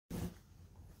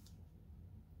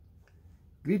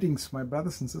Greetings, my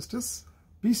brothers and sisters.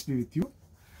 Peace be with you.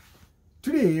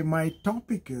 Today, my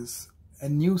topic is a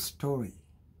new story.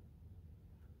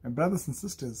 My brothers and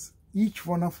sisters, each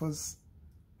one of us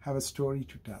have a story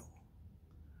to tell.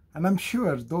 And I'm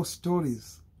sure those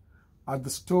stories are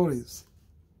the stories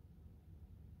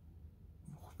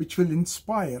which will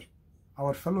inspire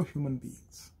our fellow human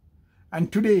beings.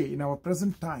 And today, in our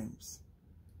present times,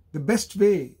 the best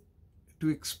way to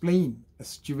explain a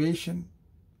situation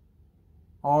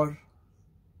or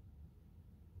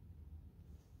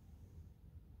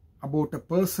about a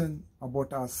person,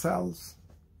 about ourselves,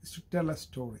 is to tell a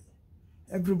story.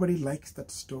 Everybody likes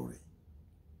that story.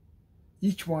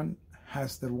 Each one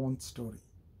has their own story.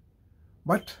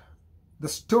 But the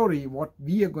story, what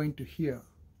we are going to hear,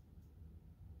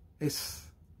 is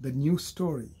the new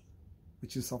story,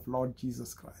 which is of Lord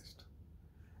Jesus Christ.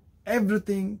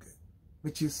 Everything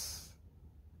which is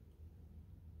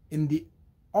in the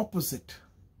opposite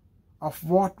of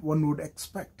what one would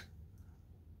expect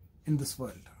in this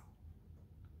world.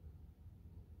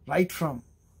 Right from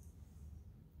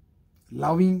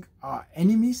loving our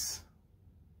enemies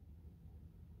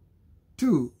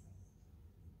to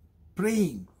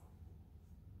praying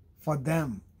for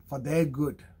them, for their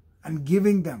good, and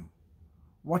giving them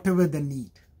whatever they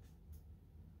need.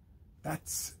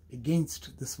 That's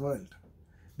against this world.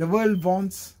 The world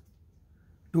wants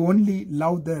to only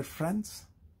love their friends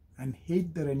and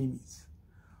hate their enemies.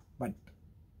 But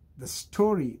the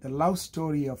story, the love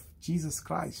story of Jesus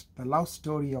Christ, the love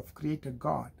story of Creator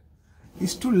God,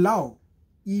 is to love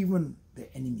even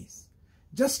the enemies.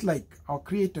 Just like our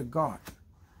Creator God,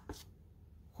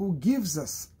 who gives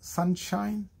us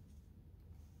sunshine,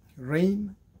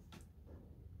 rain,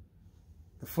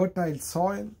 the fertile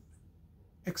soil,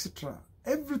 etc.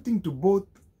 Everything to both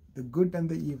the good and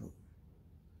the evil.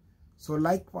 So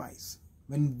likewise,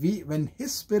 when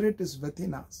His Spirit is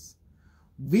within us,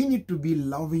 we need to be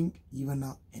loving even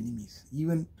our enemies,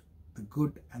 even the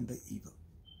good and the evil.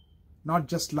 Not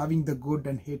just loving the good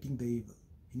and hating the evil.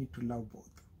 We need to love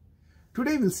both.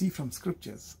 Today we'll see from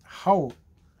scriptures how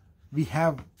we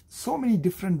have so many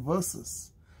different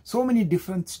verses, so many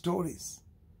different stories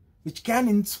which can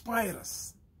inspire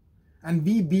us. And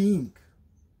we being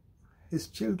His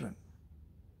children,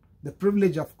 the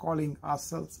privilege of calling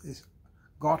ourselves is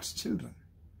God's children.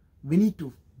 We need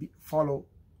to follow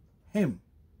Him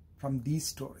from these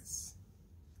stories.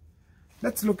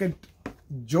 Let's look at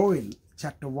Joel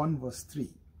chapter 1 verse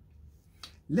 3.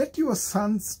 Let your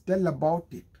sons tell about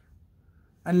it,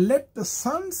 and let the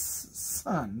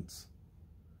sons'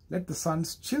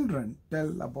 children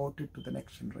tell about it to the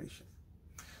next generation.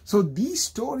 So these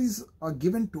stories are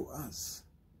given to us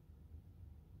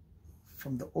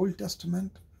from the Old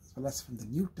Testament as well as from the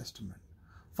New Testament,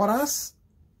 for us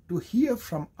to hear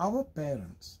from our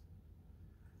parents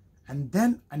and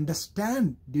then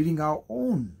understand during our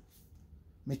own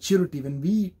maturity, when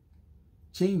we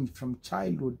change from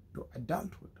childhood to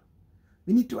adulthood.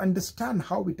 We need to understand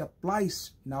how it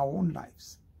applies in our own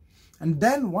lives. And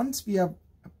then once we have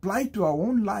applied to our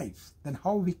own life, then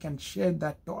how we can share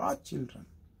that to our children.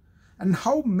 And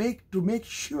how to make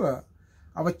sure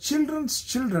our children's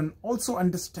children also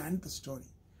understand the story.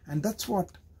 And that's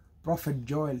what Prophet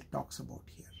Joel talks about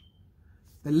here.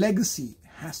 The legacy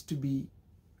has to be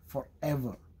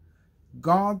forever.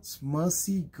 God's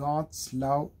mercy, God's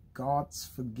love, God's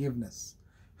forgiveness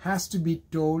has to be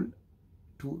told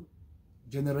to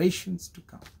generations to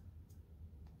come.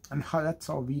 And that's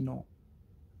how we know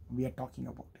we are talking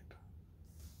about it.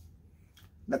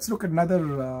 Let's look at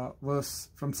another verse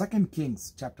from 2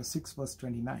 Kings chapter 6 verse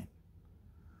 29.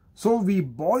 So we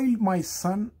boiled my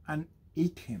son and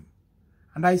ate him,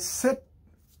 and I said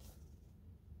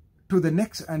to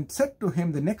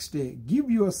him the next day, give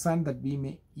your son that we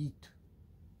may eat.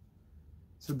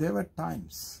 So there were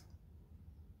times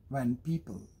when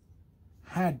people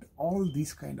had all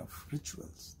these kind of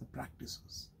rituals, the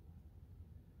practices,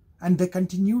 and they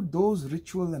continued those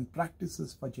rituals and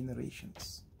practices for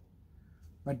generations.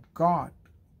 But God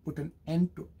put an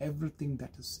end to everything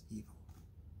that is evil.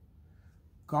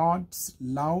 God's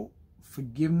love,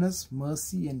 forgiveness,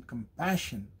 mercy, and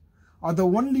compassion are the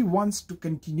only ones to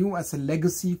continue as a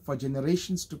legacy for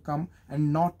generations to come,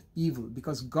 and not evil,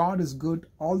 because God is good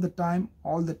all the time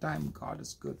God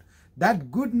is good. That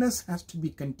goodness has to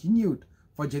be continued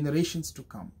for generations to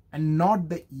come, and not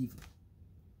the evil.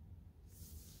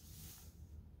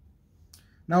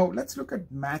 Now let's look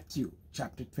at Matthew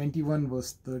chapter 21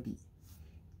 verse 30.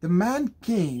 The man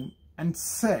came and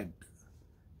said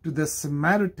to the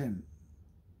Samaritan,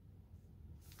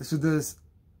 so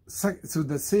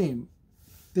the same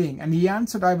thing, and he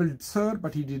answered, I will, sir,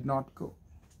 but he did not go.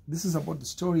 This is about the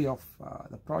story of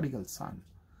the prodigal son,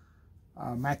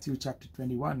 Matthew chapter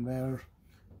 21, where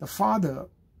the father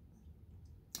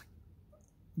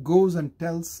goes and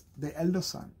tells the elder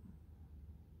son,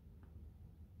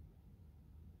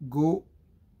 go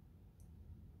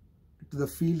to the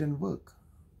field and work.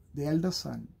 The elder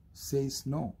son says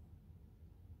no,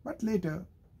 but later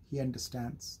he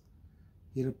understands,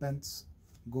 he repents,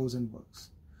 goes and works.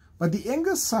 But the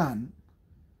younger son,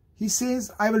 he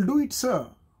says, I will do it, sir,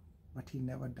 but he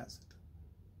never does it.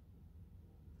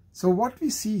 So what we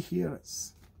see here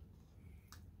is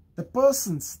the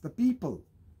persons, the people,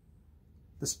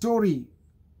 the story,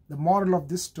 the moral of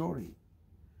this story,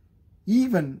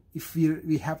 even if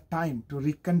we have time to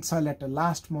reconcile at a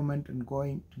last moment and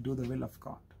going to do the will of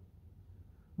God.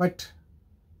 But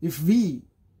if we,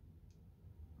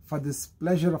 for this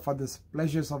pleasure, for this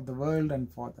pleasures of the world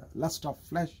and for the lust of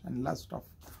flesh and lust of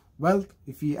wealth,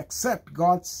 if we accept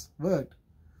God's word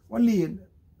only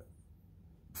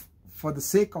for the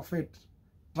sake of it,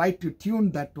 try to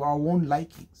tune that to our own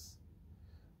likings,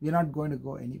 we're not going to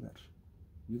go anywhere.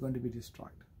 We're going to be destroyed.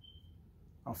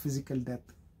 Our physical death,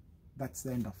 that's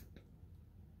the end of it.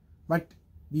 But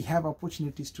we have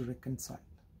opportunities to reconcile.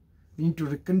 We need to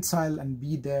reconcile and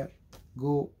be there,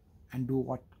 go and do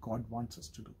what God wants us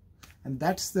to do. And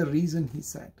that's the reason he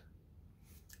said,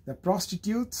 the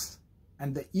prostitutes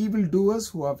and the evildoers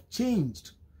who have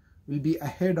changed will be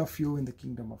ahead of you in the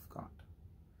kingdom of God.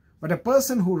 But a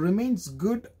person who remains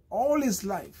good all his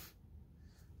life,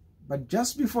 but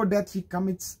just before death he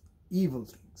commits evil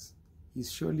things, he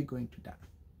is surely going to die.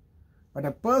 But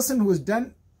a person who has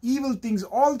done evil things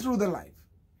all through the life,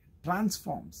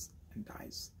 transforms and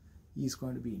dies, he is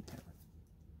going to be in heaven.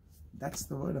 That's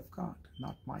the word of God,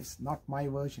 not my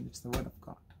version, it's the word of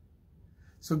God.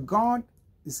 So God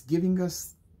is giving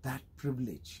us that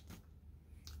privilege,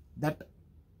 that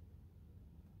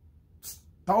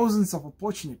thousands of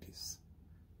opportunities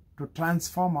to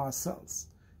transform ourselves,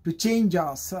 to change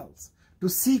ourselves, to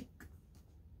seek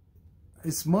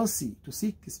his mercy, to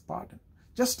seek his pardon.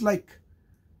 Just like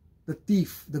the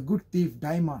thief, the good thief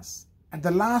Demas, at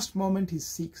the last moment he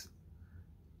seeks,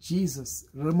 Jesus,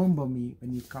 remember me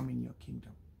when you come in your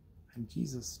kingdom. And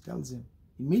Jesus tells him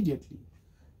immediately,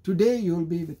 today you will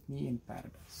be with me in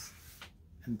paradise.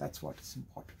 And that's what is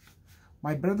important.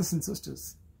 My brothers and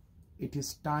sisters, it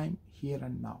is time here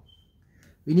and now.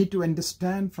 We need to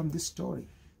understand from this story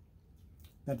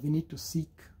that we need to seek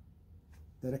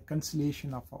the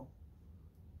reconciliation of our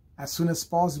as soon as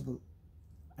possible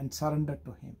and surrender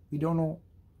to him. We don't know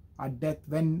our death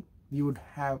when we would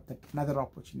have that another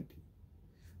opportunity.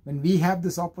 When we have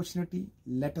this opportunity,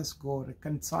 let us go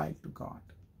reconcile to God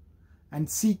and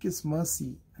seek his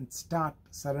mercy and start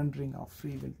surrendering our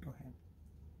free will to him.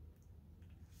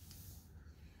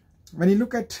 When you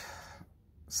look at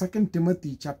 2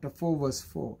 Timothy chapter 4 verse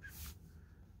 4,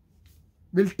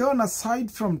 we'll turn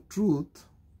aside from truth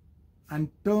and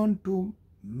turn to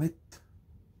myth.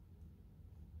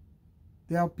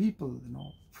 There are people,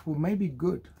 who may be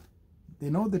good. They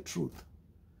know the truth.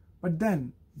 But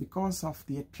then, because of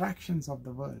the attractions of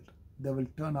the world, they will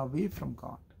turn away from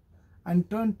God and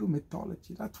turn to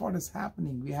mythology. That's what is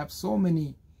happening. We have so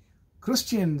many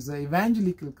Christians,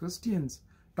 evangelical Christians,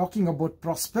 talking about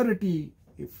prosperity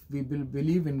if we will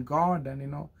believe in God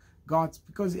and, God's,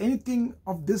 because anything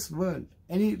of this world,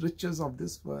 any riches of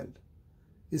this world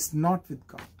is not with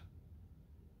God.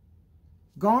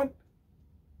 God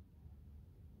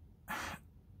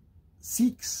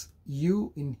seeks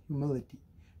you in humility,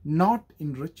 not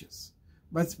in riches.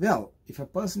 But well, if a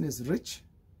person is rich,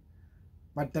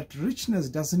 but that richness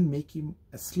doesn't make him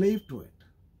a slave to it.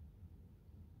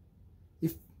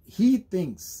 If he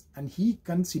thinks and he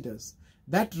considers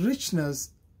that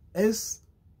richness is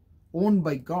owned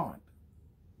by God,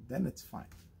 then it's fine.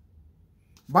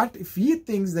 But if he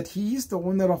thinks that he is the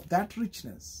owner of that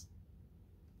richness,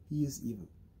 he is evil.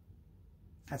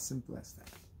 As simple as that.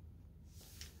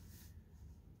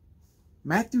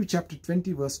 Matthew chapter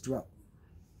 20 verse 12.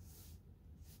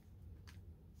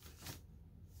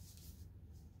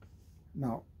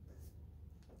 Now,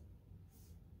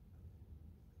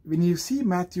 when you see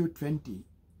Matthew 20,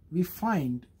 we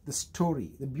find the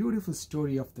story, the beautiful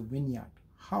story of the vineyard.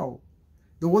 How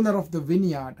the owner of the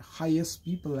vineyard hires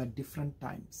people at different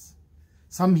times.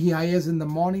 Some he hires in the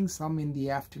morning, some in the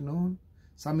afternoon,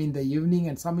 some in the evening,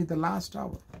 and some in the last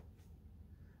hour.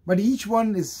 But each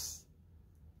one is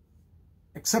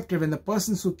accepted. When the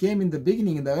persons who came in the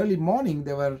beginning, in the early morning,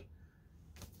 they were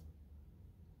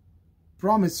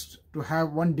promised to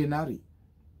have 1 denarii.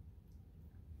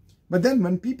 But then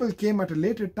when people came at a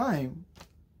later time,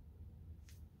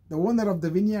 the owner of the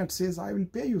vineyard says, I will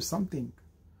pay you something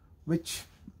which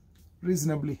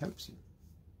reasonably helps you.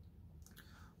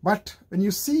 But when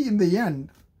you see in the end,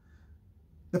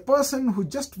 the person who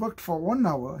just worked for 1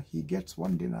 hour, he gets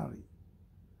 1 denarii.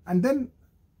 And then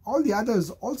all the others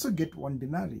also get 1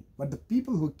 denarii. But the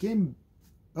people who came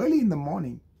early in the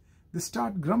morning, they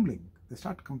start grumbling, they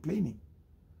start complaining.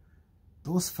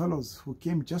 Those fellows who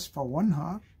came just for 1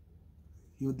 hour,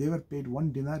 they were paid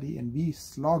 1 denarii, and we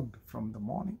slogged from the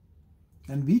morning.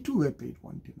 And we too were paid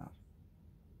 1 denarii.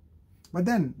 But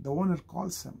then the owner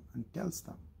calls them and tells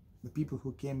them, the people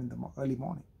who came in the early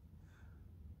morning,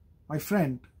 my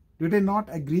friend, did I not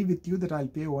agree with you that I'll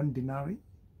pay 1 denarii?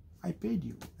 I paid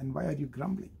you, and why are you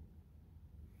grumbling?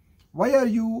 Why are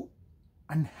you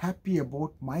unhappy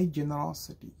about my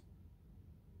generosity?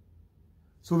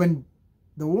 So when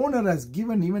the owner has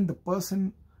given even the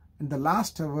person in the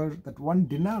last hour that 1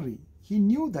 denarii, he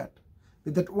knew that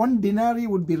that 1 denarii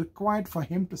would be required for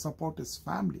him to support his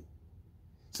family.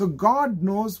 So God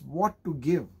knows what to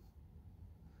give.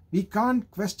 We can't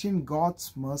question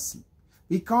God's mercy.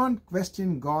 We can't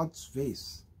question God's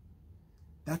ways.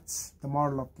 That's the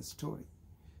moral of the story.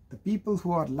 The people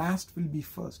who are last will be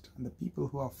first, and the people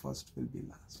who are first will be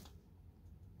last.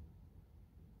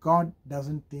 God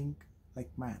doesn't think like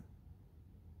man.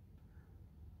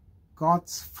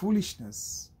 God's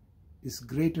foolishness is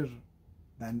greater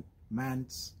than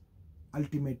man's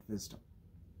ultimate wisdom.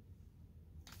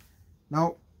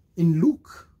 Now, in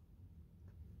Luke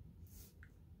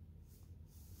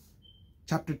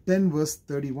chapter 10, verse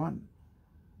 31,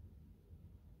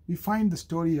 we find the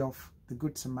story of the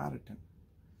Good Samaritan.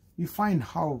 We find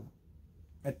how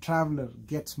a traveler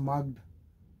gets mugged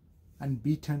and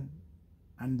beaten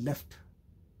and left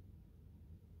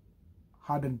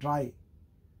hard and dry,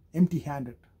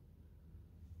 empty-handed.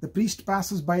 The priest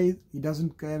passes by, he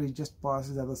doesn't care, he just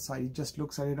passes the other side. He just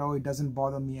looks at it, oh, it doesn't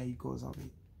bother me, and he goes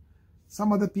away.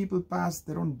 Some other people pass,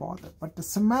 they don't bother. But the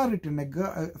Samaritan,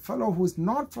 a fellow who is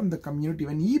not from the community,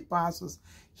 when he passes,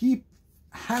 he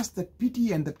has that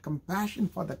pity and that compassion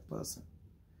for that person.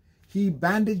 He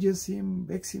bandages him,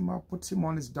 wakes him up, puts him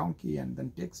on his donkey, and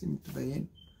then takes him to the inn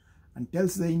and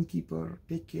tells the innkeeper,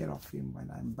 take care of him. When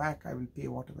I'm back, I will pay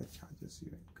whatever charges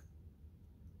you incur.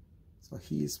 So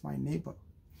he is my neighbor.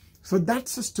 So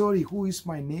that's the story, who is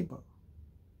my neighbor?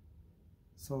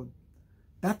 So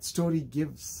that story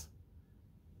gives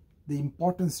the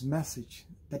importance message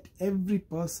that every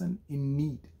person in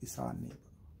need is our neighbor.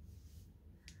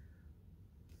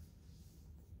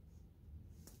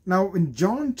 Now in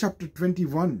John chapter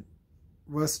 21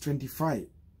 verse 25,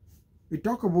 we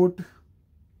talk about,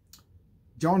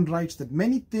 John writes that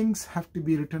many things have to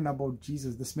be written about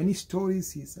Jesus. There's many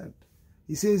stories, he said.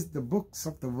 He says the books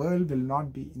of the world will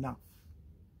not be enough.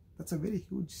 That's a very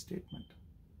huge statement.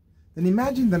 Then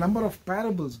imagine the number of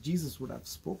parables Jesus would have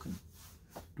spoken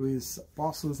to his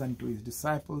apostles and to his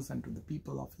disciples and to the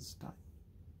people of his time.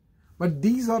 But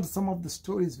these are some of the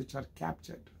stories which are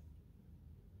captured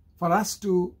for us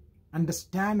to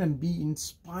understand and be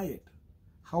inspired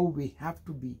how we have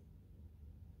to be.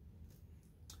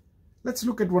 Let's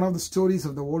look at one of the stories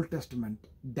of the Old Testament,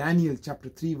 Daniel chapter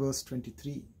 3 verse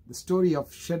 23, the story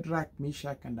of Shadrach,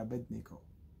 Meshach and Abednego.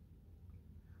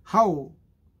 How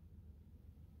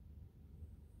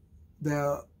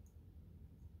the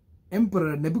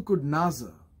Emperor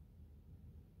Nebuchadnezzar,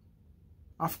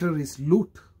 after his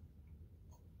loot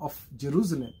of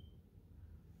Jerusalem,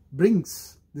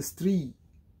 brings these 3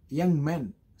 young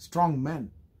men, strong men,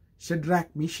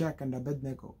 Shadrach, Meshach and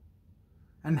Abednego,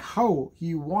 and how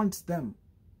he wants them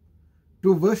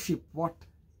to worship what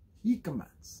he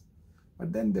commands.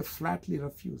 But then they flatly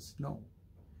refuse. No,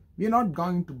 we are not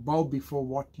going to bow before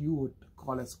what you would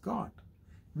call as God.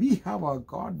 We have our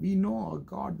God. We know our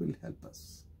God will help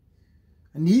us.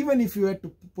 And even if you had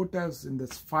to put us in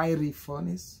this fiery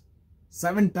furnace,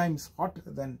 7 times hotter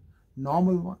than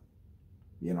normal one,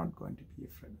 we are not going to be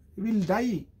afraid. We will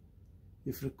die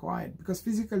if required, because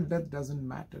physical death doesn't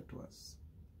matter to us.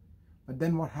 But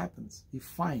then what happens? We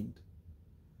find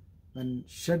when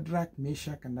Shadrach,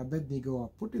 Meshach and Abednego are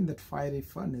put in that fiery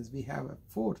furnace, we have a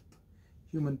 4th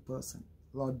human person,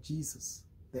 Lord Jesus.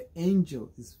 The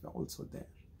angel is also there.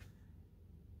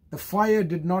 The fire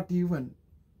did not even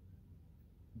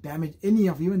damage any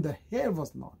of, even the hair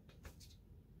was not.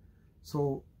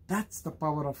 So that's the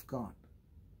power of God.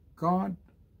 God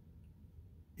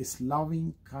is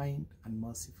loving, kind and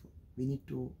merciful. We need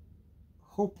to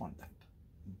hope on that.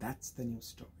 That's the new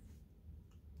story.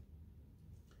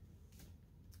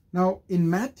 Now in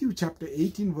Matthew chapter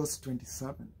 18 verse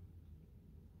 27,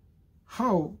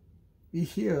 how we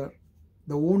hear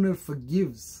the owner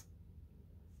forgives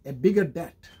a bigger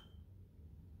debt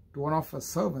to one of his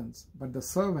servants, but the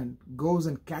servant goes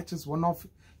and catches one of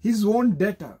his own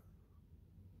debtor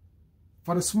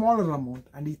for a smaller amount,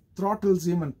 and he throttles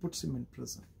him and puts him in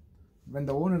prison. When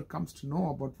the owner comes to know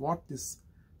about what this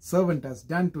servant has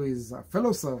done to his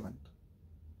fellow servant,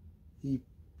 he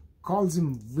calls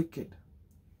him wicked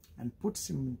and puts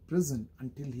him in prison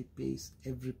until he pays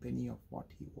every penny of what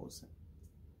he owes him.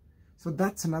 So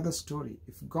that's another story.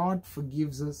 If God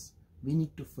forgives us, we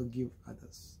need to forgive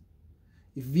others.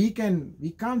 If we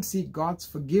can't see God's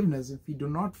forgiveness if we do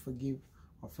not forgive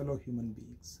our fellow human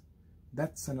beings.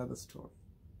 That's another story.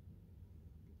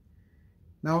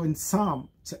 Now in Psalm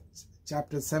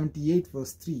chapter 78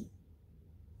 verse 3,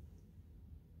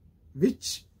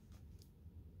 which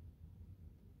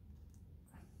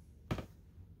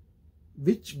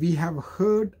we have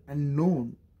heard and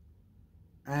known,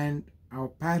 and our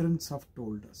parents have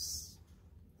told us.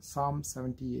 Psalm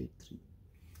 78:3.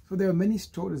 So there are many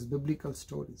stories, biblical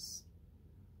stories,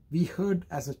 we heard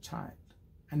as a child,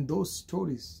 and those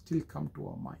stories still come to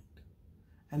our mind.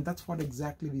 And that's what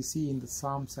exactly we see in the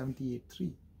Psalm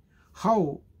 78:3.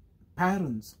 How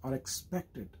parents are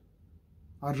expected,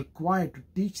 are required to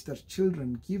teach their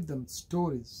children, give them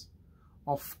stories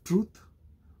of truth,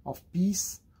 of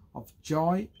peace, of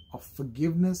joy, of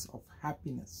forgiveness, of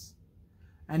happiness.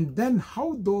 And then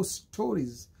how those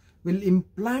stories will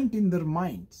implant in their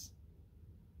minds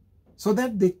so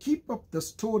that they keep up the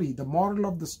story, the moral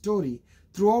of the story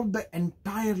throughout the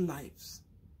entire lives.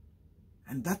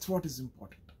 And that's what is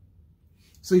important.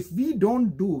 So if we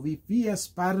don't do, if we as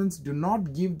parents do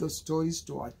not give those stories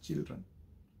to our children,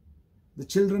 the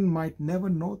children might never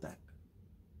know that.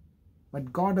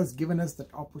 But God has given us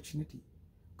that opportunity.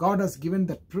 God has given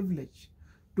that privilege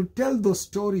to tell those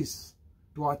stories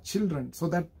to our children so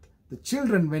that the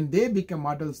children, when they become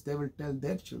adults, they will tell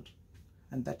their children.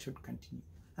 And that should continue.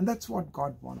 And that's what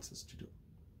God wants us to do.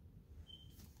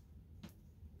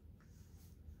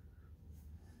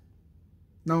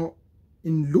 Now,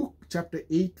 in Luke chapter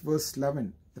 8 verse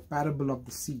 11, the parable of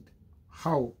the seed,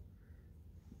 how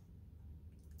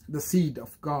the seed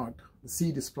of God, the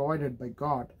seed is provided by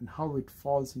God, and how it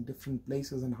falls in different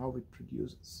places and how it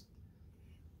produces.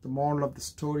 The moral of the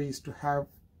story is to have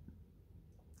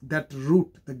that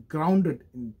root, the grounded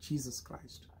in Jesus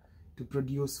Christ, to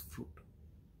produce fruit.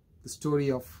 The story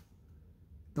of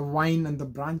the vine and the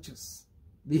branches.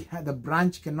 The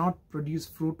branch cannot produce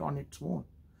fruit on its own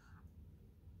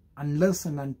unless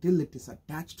and until it is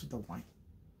attached to the vine.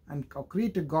 And our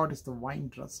Creator God is the vine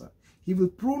dresser. He will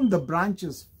prune the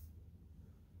branches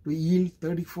to yield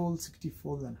 30-fold,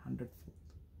 60-fold, and 100-fold.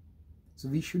 So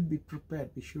we should be prepared.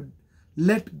 We should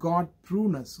let God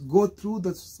prune us, go through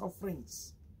the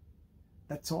sufferings.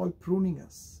 That's all pruning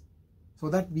us, so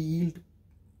that we yield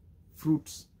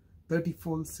fruits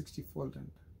 30-fold, 60-fold,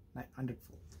 and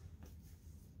 100-fold.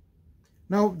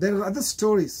 Now there are other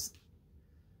stories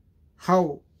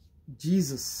how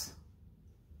Jesus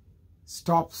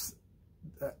stops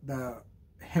the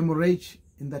hemorrhage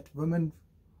in that woman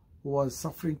who was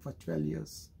suffering for 12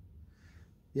 years.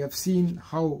 We have seen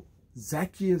how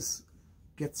Zacchaeus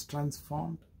gets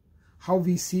transformed, how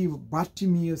we see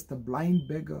Bartimaeus, the blind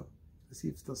beggar,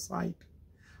 receives the sight,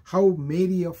 how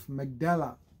Mary of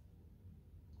Magdala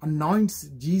anoints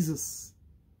Jesus'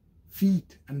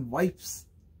 feet and wipes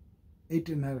it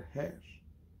in her hair,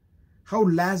 how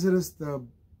Lazarus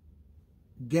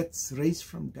gets raised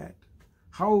from dead,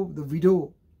 how the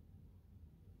widow,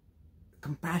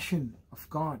 compassion of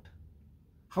God,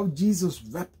 how Jesus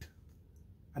wept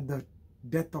at the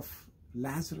death of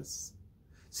Lazarus.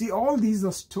 See, all these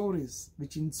are stories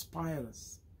which inspire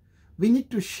us. We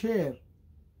need to share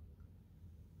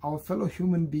our fellow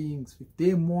human beings. If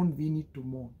they mourn, we need to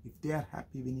mourn. If they are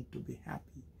happy, we need to be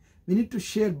happy. We need to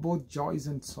share both joys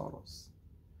and sorrows.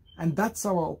 And that's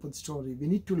our open story. We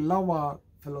need to love our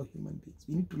fellow human beings.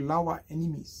 We need to love our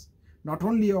enemies. Not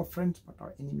only our friends, but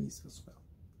our enemies as well.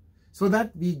 So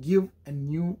that we give a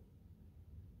new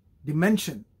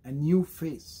dimension, a new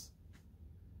face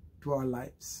to our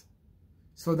lives.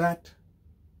 So that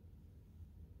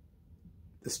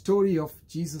the story of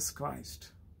Jesus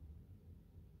Christ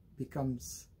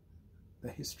becomes the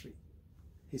history,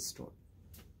 his story.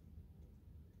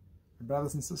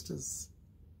 Brothers and sisters,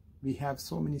 we have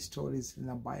so many stories in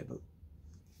the Bible.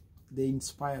 They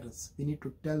inspire us. We need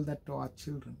to tell that to our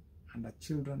children. And our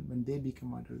children, when they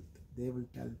become adult, they will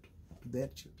tell to their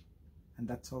children. And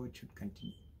that's how it should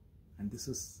continue. And this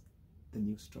is the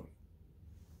new story.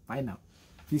 Bye now.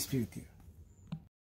 Peace be with you.